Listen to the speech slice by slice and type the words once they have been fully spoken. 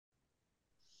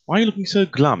Why are you looking so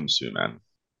glum, Suman?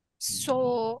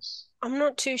 So I'm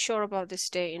not too sure about this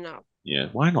dating app. Yeah,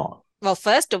 why not? Well,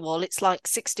 first of all, it's like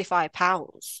 £65.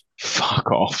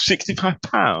 Fuck off.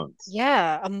 £65.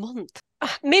 Yeah, a month.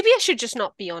 Maybe I should just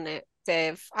not be on it,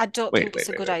 Dave. I don't Wait, think wait, it's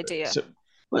a wait, good wait, wait. idea. So,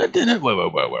 well, no,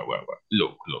 wait.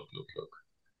 Look.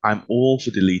 I'm all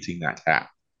for deleting that app,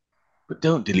 but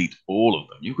don't delete all of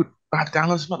them. You could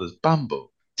download some others.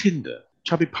 Bumble, Tinder,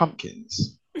 Chubby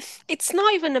Pumpkins. It's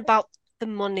not even about the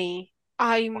money.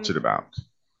 What's I'm it about?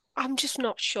 I'm just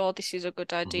not sure this is a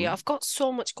good idea. Mhm. I've got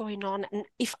so much going on, and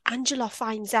if Angela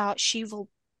finds out, she'll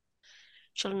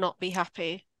not be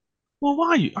happy. Well,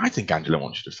 why? I think Angela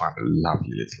wants you to find a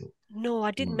lovely little No, I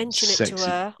did mention it to sexy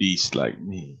her. beast like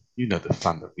me. You know the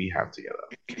fun that we have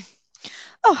together.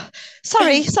 Oh,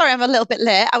 sorry, I'm a little bit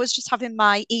late. I was just having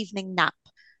my evening nap.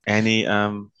 Any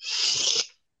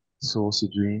saucy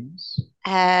dreams?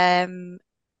 Um,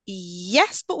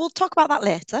 yes, but we'll talk about that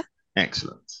later.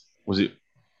 Excellent. Was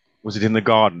it in the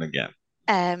garden again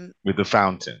Um, with the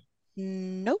fountain?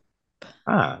 nope,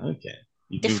 Ah, okay.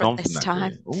 You've moved different on from this that,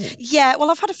 time. really. Oh. Yeah, well,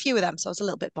 I've had a few of them, so I was a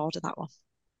little bit bored of that one.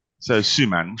 So,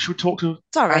 Suman, should we talk to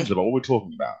Sorry. Angela about what we're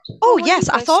talking about? Oh, Oh, what are you yes,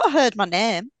 I guys? thought I heard my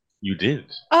name. You did.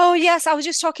 Oh, yes, I was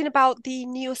just talking about the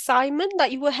new assignment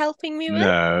that you were helping me with.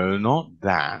 No, not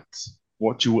that.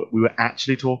 We were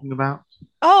actually talking about?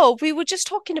 Oh, we were just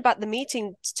talking about the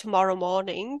meeting tomorrow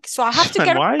morning, so I have to Suman,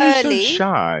 get up why are you so early.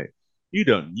 shy?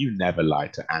 You never lie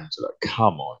to Angela.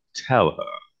 Come on, tell her.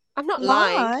 I'm not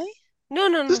lying. Lie? No,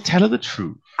 no, no. Just tell her the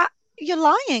truth. You're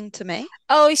lying to me.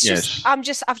 Oh, it's just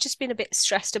Yes, I've just been a bit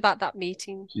stressed about that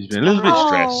meeting she's been a little bit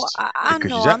tomorrow. Oh, stressed I because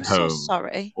know. she's at I'm so home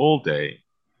sorry. all day,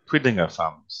 twiddling her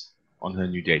thumbs on her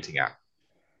new dating app.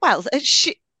 Well,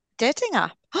 she dating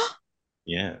app.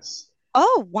 Yes.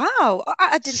 Oh, wow.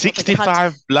 I didn't know that you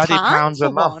had 65 bloody time pounds a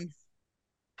for month. one.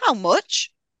 How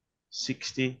much?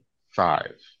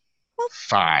 65. Well,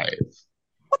 Five.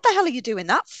 what the hell are you doing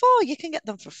that for? You can get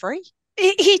them for free.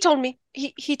 He told me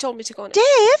he told me to go on it.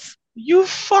 Dave, You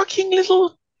fucking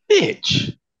little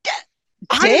bitch.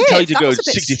 I didn't tell you Dave, to that go was a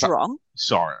bit 65. strong.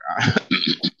 Sorry.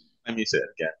 Let me say it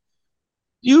again.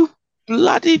 You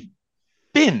bloody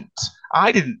bint.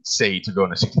 I didn't say to go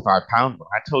on a £65 one.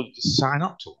 I told you to sign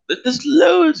up to one. There's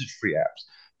loads of free apps.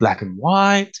 Black and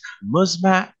white,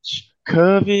 Muzmatch,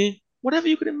 Curvy, whatever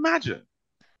you can imagine.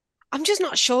 I'm just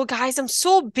not sure, guys. I'm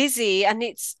so busy, and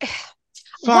it's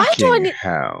why do I Fucking need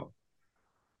hell.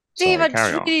 Dave? Sorry, I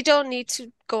carry on. really don't need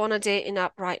to go on a dating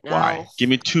app right now. Why? Give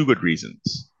me two good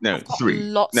reasons. No, I've got three.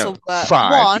 lots No, of work.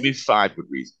 five. Give One, me five good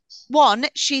reasons. one,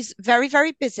 she's very,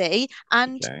 very busy,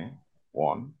 and Okay.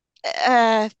 One.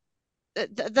 uh,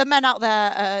 the men out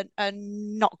there are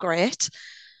not great.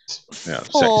 Yeah,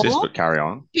 sexist, Four, but carry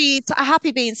on. she's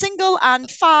happy being single, and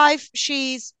five,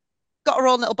 she's got her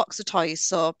own little box of toys,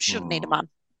 so she shouldn't need a Hmm. man.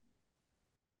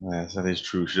 Yes, that is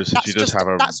true. She does have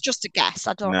a That's just a guess.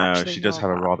 I don't no. actually She does know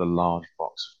have a that. rather large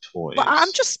box of But I'm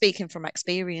toys, just speaking from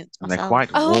experience and they're myself. quite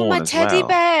Oh, my worn as teddy well.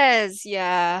 bears.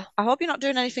 Yeah. I hope you're not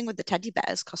doing anything with the teddy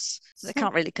bears because they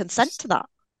can't really consent to that.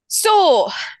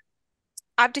 So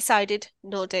I've decided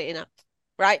no dating app.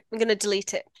 Right? I'm gonna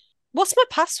delete it. What's my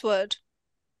password?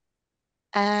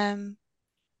 Um,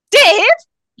 Dave,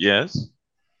 Yes.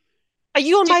 are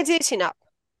you on D my dating app?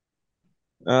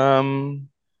 Um.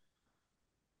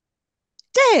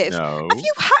 Dave, have No.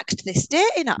 you hacked this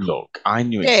dating app? Look, I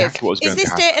knew Dave, exactly what was is going to this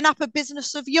happen. dating app a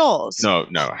business of yours? No,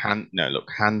 no, hand. No, look,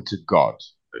 hand to God.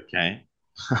 Okay.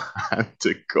 Hand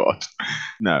to God.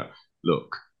 No,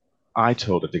 look. I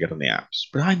told her to get on the apps,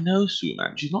 but I know Sue,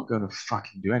 man. She's not going to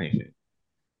fucking do anything.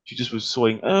 She just was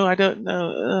saying, "Oh, I don't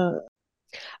know."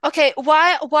 Okay,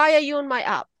 why are you on my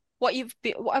app? What have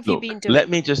you Look, been doing? let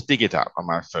me just dig it up on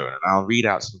my phone, and I'll read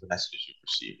out some of the messages you've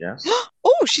received. Yes.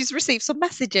 Oh, she's received some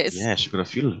messages. Yeah, she's got a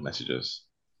few little messages.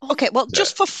 Oh Okay, my. well, So,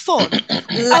 just for fun,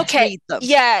 let's Okay, read them.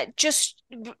 yeah, just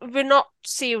we're not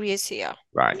serious here.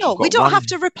 right, No, you've we got don't have one.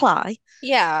 to reply.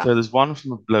 Yeah, So there's one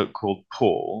from a bloke called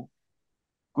Paul.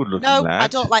 Good-looking No, I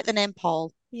lad. don't like the name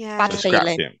Paul. Bad So yeah. scrap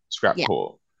feeling. him. Scrap Yeah.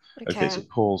 Paul. Okay, Okay. so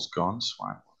Paul's gone.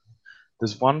 Swipe.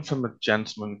 There's one from a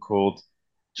gentleman called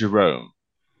Jerome.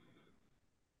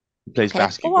 He plays Okay, go on.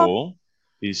 basketball.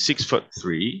 He's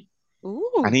 6'3", and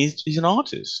Ooh. he's an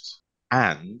artist.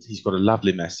 And he's got a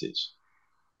lovely message.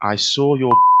 I saw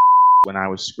your when I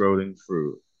was scrolling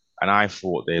through, and I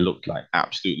thought they looked like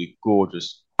absolutely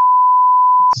gorgeous.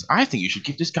 I think you should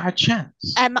give this guy a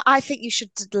chance. I think you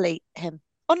should delete him.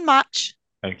 Unmatch.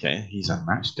 Okay, he's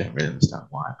unmatched. Don't really understand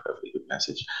why. Perfectly good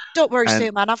message. Don't worry, And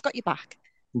Sue, man. I've got your back.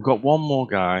 we've got one more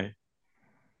guy,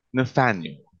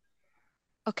 Nathaniel.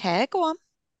 Okay, go on.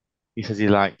 He says he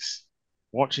likes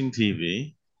watching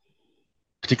TV,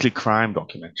 particularly crime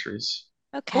documentaries.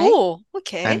 Okay. Oh,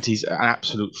 okay. And he's an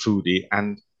absolute foodie.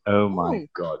 And oh my Oh.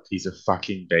 God, he's a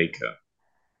fucking baker.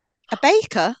 A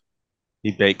baker?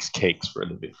 He bakes cakes for a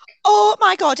living. Oh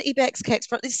my God, he bakes cakes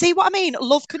for. See what I mean?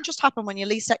 Love can just happen when you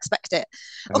least expect it.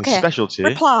 And his Okay, specialty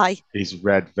reply. is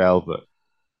red velvet.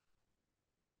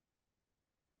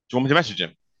 Do you want me to message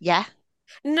him? Yeah.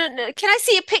 No, no. Can I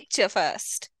see a picture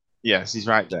first? Yes, he's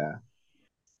right there.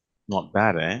 Not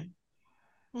bad, eh?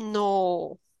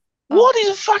 No. What? He's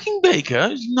a fucking baker?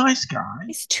 He's a nice guy.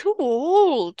 He's too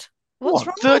old. What's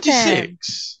What, wrong with him?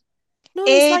 36? No,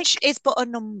 he's like, Age is but a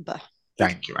number.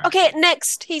 Thank you, okay, Andy.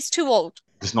 next. He's too old.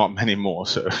 There's not many more,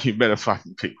 so you better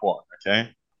fucking pick one,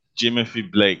 okay? Jimothy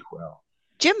Blakewell.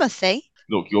 Jimothy.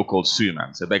 Look, you're called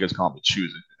Suman, so beggars can't be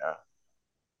choosers, you know.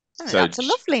 Oh, So that's a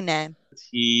lovely name.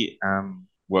 he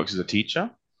works as a teacher,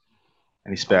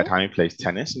 and his spare Oh. time he plays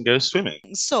tennis and goes swimming.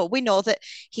 So we know that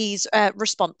he's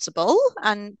responsible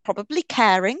and probably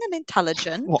caring and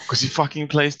intelligent. What? Because he fucking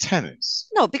plays tennis?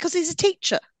 No, because he's a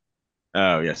teacher.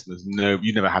 Oh yes,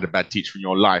 you never had a bad teacher in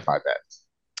your life, I bet.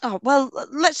 Oh, well,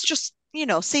 let's just,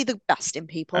 see the best in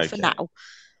people for Okay. now.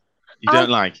 You don't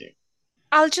like him?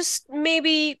 I'll just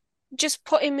maybe just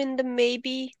put him in the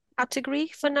maybe category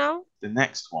for now. The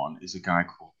next one is a guy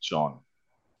called John.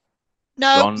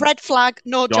 No, John- red flag,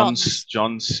 no John Johns.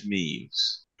 John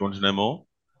Smeeves. Do you want to know more?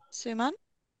 Suman?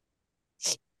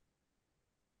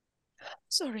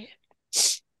 Sorry.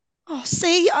 Oh,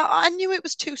 see, I knew it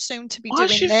was too soon to be Why is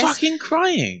doing she this. fucking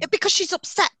crying? Because she's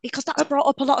upset, because that's brought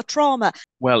up a lot of trauma.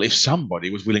 Well, if somebody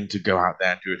was willing to go out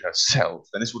there and do it herself,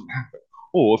 then this wouldn't happen.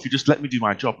 Or if you just let me do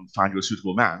my job and find you a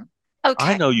suitable man,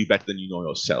 Okay. I know you better than you know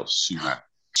yourself, Suman.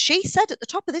 She said at the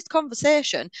top of this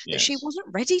conversation that she Yes. wasn't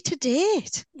ready to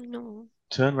date. No.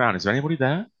 Turn around. Is there anybody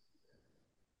there?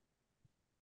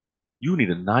 You need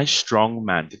a nice, strong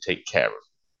man to take care of.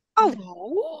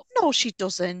 Oh, No. no, she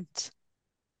doesn't.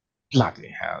 Bloody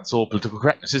hell. It's all political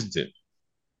correctness, isn't it?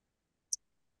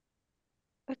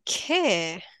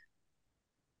 Okay.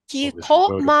 You Obviously,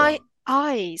 caught Vodafone. my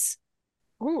eyes.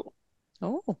 Oh,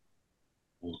 Oh,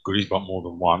 Well, good, he's got more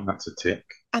than one. That's a tick.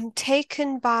 I'm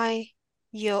taken by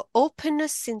your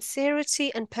openness,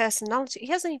 sincerity, and personality. He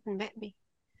hasn't even met me.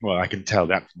 Well, I can tell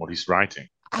that from what he's writing.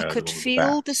 I the could one with the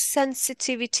feel the bats.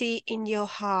 sensitivity in your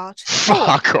heart.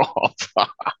 Fuck off.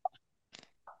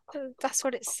 That's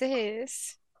what it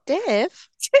says. Dave,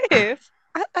 Dave.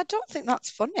 I don't think that's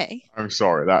funny. I'm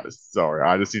sorry. Sorry.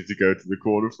 I just need to go to the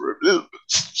corner for a little bit.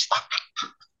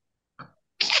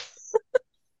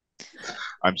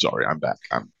 I'm sorry. I'm back.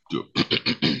 I'm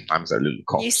a little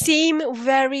cough. You seem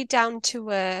very down to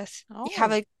earth. You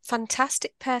have Oh. a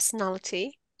fantastic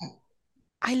personality.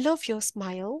 I love your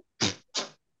smile.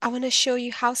 I want to show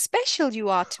you how special you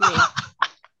are to me.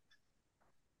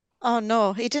 Oh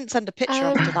no, he didn't send a picture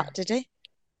after that, did he?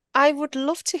 I would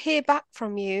love to hear back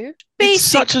from you. It's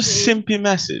such a Basically, simpy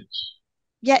message.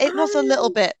 Yeah, it was a little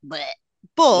bit, bleh,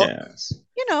 but Yes.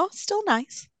 still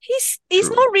nice. he's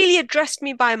True. not really addressed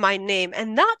me by my name,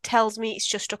 and that tells me it's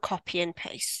just a copy and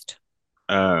paste.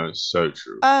 Oh, so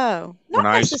true. Oh, When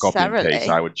not I used to copy and necessarily. paste,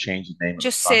 I would change the name of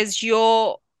Just the font. says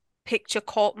your picture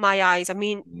caught my eyes. I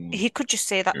mean, Mm, he could just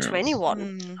say that to yes.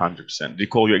 anyone. 100%. Did he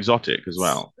call you exotic as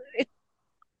well?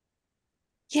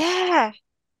 Yeah,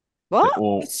 What?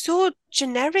 Or it's so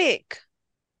generic.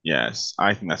 yes,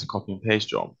 I think that's a copy and paste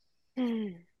job.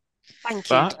 Thank you,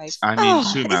 But Dave. I mean, Oh,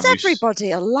 Suman, is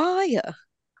everybody a liar?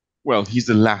 well, he's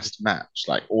the last match.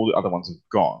 Like all the other ones have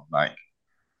gone. Like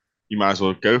you might as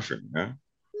well go for him, you know?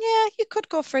 Yeah, you could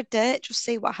go for a date, just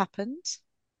see what happens.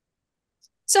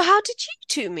 So how did you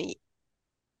two meet?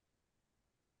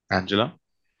 Angela,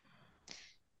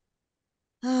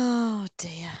 Oh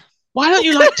dear. why don't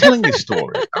you like telling this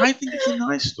story? I think it's a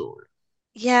nice story.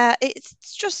 Yeah,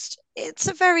 it's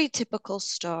a very typical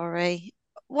story.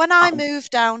 When I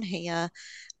moved down here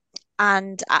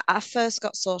and I first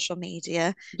got social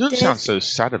media, You don't sound Dave- so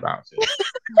sad about it.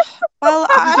 well,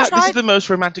 I This is tried. the most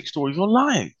romantic story of your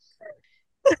life.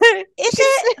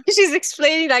 Is She's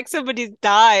explaining like somebody's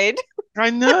died.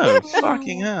 I know.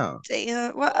 Fucking hell.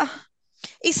 Dear, well,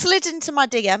 he slid into my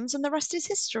DMs and the rest is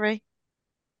history.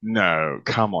 No,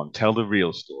 come on. Tell the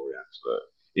real story, Angela.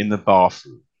 In the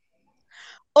bathroom.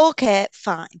 Okay,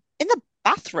 fine. In the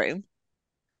bathroom?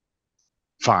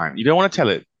 Fine. You don't want to tell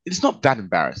it. It's not that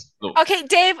embarrassing. Look, Okay,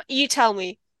 Dave, you tell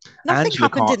me. Nothing Angela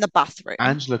happened can't- in the bathroom.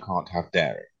 Angela can't have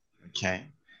dairy. Okay?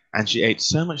 And she ate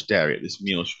so much dairy at this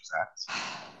meal she was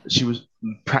at. She was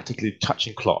practically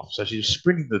touching cloth. So she was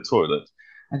sprinting to the toilet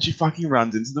and she fucking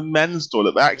runs into the men's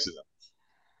toilet by accident.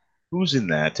 Who's in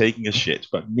there taking a shit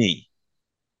but me?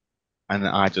 And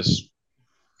I just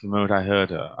The moment I heard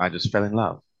her, I just fell in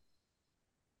love.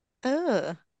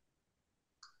 Oh,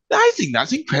 I think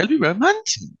that's incredibly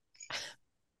romantic.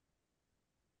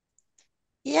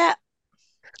 yeah,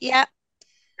 yeah.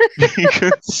 You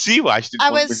can see why she didn't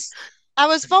I want me. was I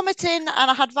was vomiting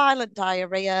and I had violent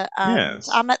diarrhea and I Yes.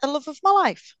 met the love of my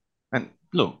life. And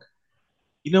look,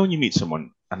 you know when you meet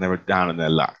someone and they're down in their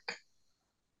luck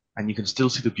and you can still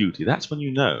see the beauty, that's when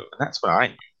you know. And that's when I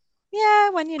knew. Yeah,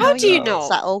 when you know How do you you won't So, know?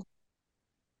 settle.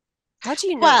 How do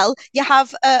you know? Well, you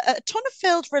have a ton of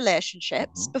failed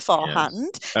relationships yes.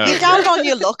 beforehand. Oh, You're down yeah. on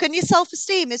your luck and your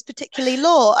self-esteem is particularly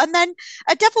low. And then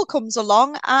a devil comes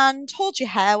along and holds your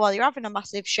hair while you're having a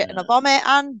massive shit and a Yeah. vomit,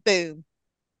 and boom.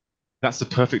 That's the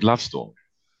perfect love story.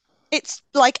 It's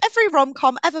like every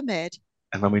rom-com ever made.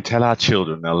 And when we tell our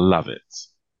children, they'll love it.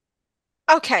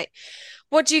 Okay,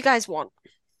 what do you guys want?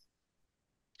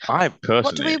 I What do we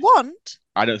personally, want?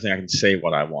 I don't think I can say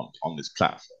what I want on this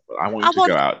platform, but I want I you to go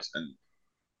want out and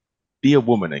be a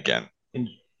woman again and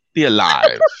be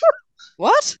alive.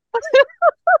 what?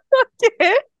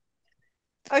 Okay.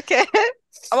 Okay.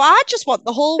 Oh, I just want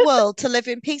the whole world to live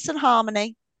in peace and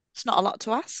harmony. It's not a lot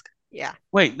to ask. Yeah.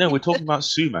 Wait, no, we're talking about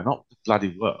Suma, not the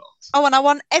bloody world. Oh, and I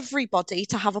want everybody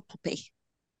to have a puppy.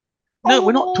 No,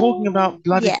 we're not talking Oh, about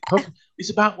bloody Yeah. It's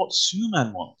about what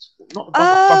Suman wants, not about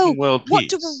the Oh, fucking world what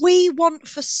do peace. we want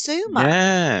for Suman?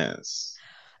 Yes.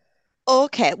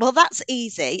 Okay, well, that's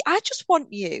easy. I just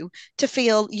want you to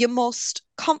feel your most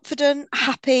confident,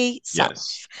 happy self.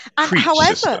 Yes. And Preach,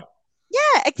 sister. however,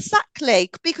 yeah, exactly,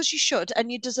 because you should,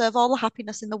 and you deserve all the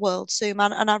happiness in the world,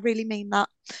 Suman. And I really mean that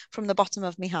from the bottom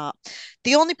of my heart.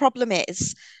 The only problem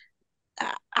is,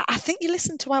 I think you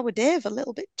listen to our Dave a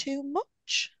little bit too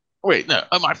much. Wait, no.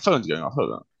 Oh, my phone's going off.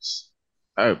 Hold on.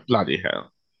 Oh, bloody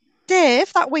hell.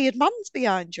 Dave, that weird man's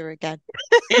behind you again.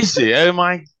 Is he? Oh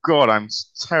my God, I'm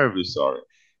terribly sorry.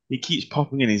 He keeps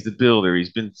popping in. He's the builder.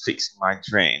 He's been fixing my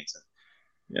drains.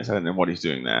 Yes, I don't know what he's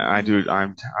doing there. I do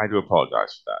apologize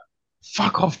for that.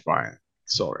 Fuck off, Brian.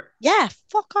 Sorry. Yeah,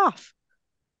 fuck off.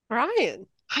 Brian.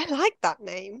 I like that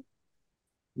name.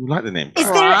 You like the name Is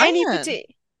Brian? there Brian. anybody?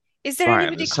 Is there Brian,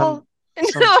 anybody there's called?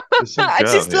 some No, there's some I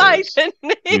girl just here like who's, the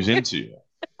who's name. into you.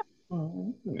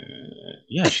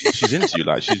 Yeah, she's into you.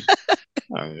 Like she's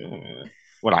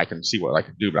well, I can see what I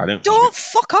can do, but I don't think Don't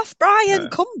fuck off, Brian. uh,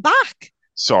 Come back.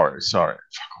 sorry. Fuck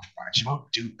off, Brian. She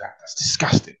won't do that. That's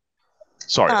disgusting.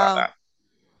 Sorry about Oh, that.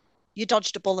 you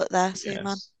dodged a bullet there, Suman.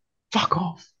 Yes. Fuck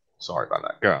off. Sorry about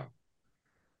that. Go.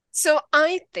 So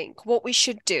I think what we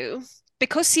should do,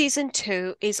 because season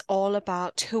 2 is all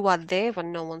about who are there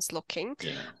when no one's looking,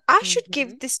 Yeah. I should Mhm.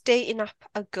 give this dating app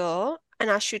a go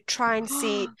and I should try and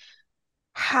see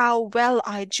how well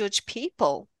I judge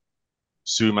people.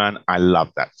 Suman, I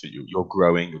love that for you. You're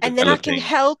growing, you're And then I can developing.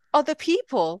 help other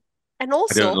people. And I don't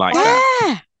also, like that.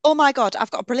 Yeah. Oh my God,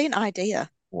 I've got a brilliant idea.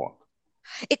 What?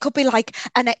 It could be like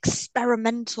an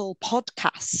experimental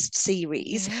podcast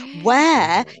series yeah.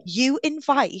 where Oh, you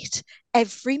invite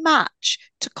every match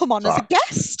to come on as a fuck.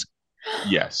 guest.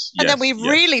 Yes, And then yes, we yes,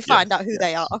 really find yes, out who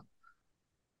they yes. are.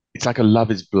 It's like a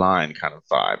Love is Blind kind of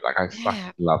vibe. Like I Yeah.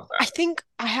 fucking love I that. think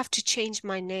I have to change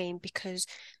my name because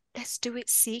let's do it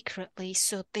secretly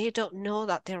so they don't know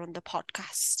that they're on the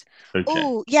podcast. Okay.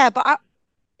 Oh, yeah, but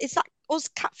is that us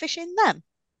catfishing them?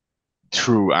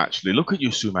 True, actually. Look at you,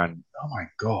 Suman. Oh my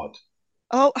God.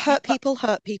 Oh, Yeah, hurt but people,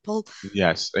 hurt people.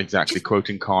 Yes, exactly. just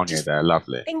Quoting Kanye just there.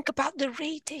 Lovely. think about the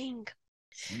rating.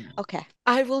 Okay.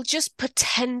 I will just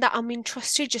pretend that I'm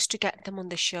interested just to get them on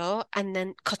the show and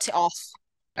then cut it off.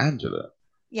 Angela,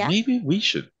 Yeah. maybe we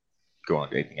should go on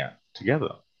a dating app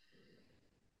together.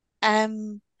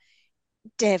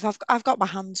 Dave, I've got my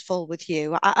hands full with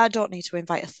you. I don't need to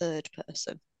invite a third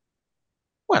person.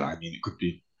 Well, I mean, it could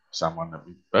be someone that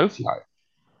we both like.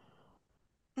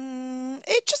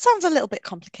 It just sounds a little bit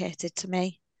complicated to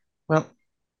me. Well,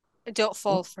 Don't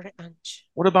fall what, for it, Ange.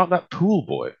 what about that pool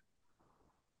boy?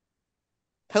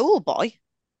 Pool boy.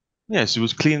 Yes, he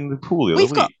was cleaning the pool the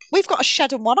other We've got a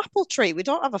shed and one apple tree. We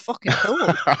don't have a fucking pool.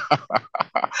 week.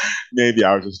 Maybe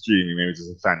I was just dreaming. Maybe it's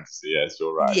just a fantasy. Yes,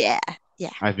 you're right. Yeah.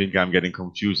 I think I'm getting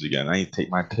confused again. I need to take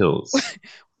my pills.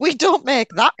 We don't make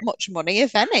that much money,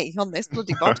 if any, on this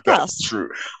bloody That's podcast. true.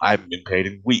 I haven't been paid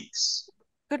in weeks.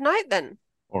 Good night then.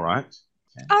 All right.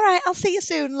 Okay. All right, I'll see you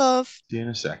soon, love. See you in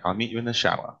a sec. I'll meet you in the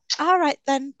shower. All right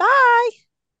then. Bye.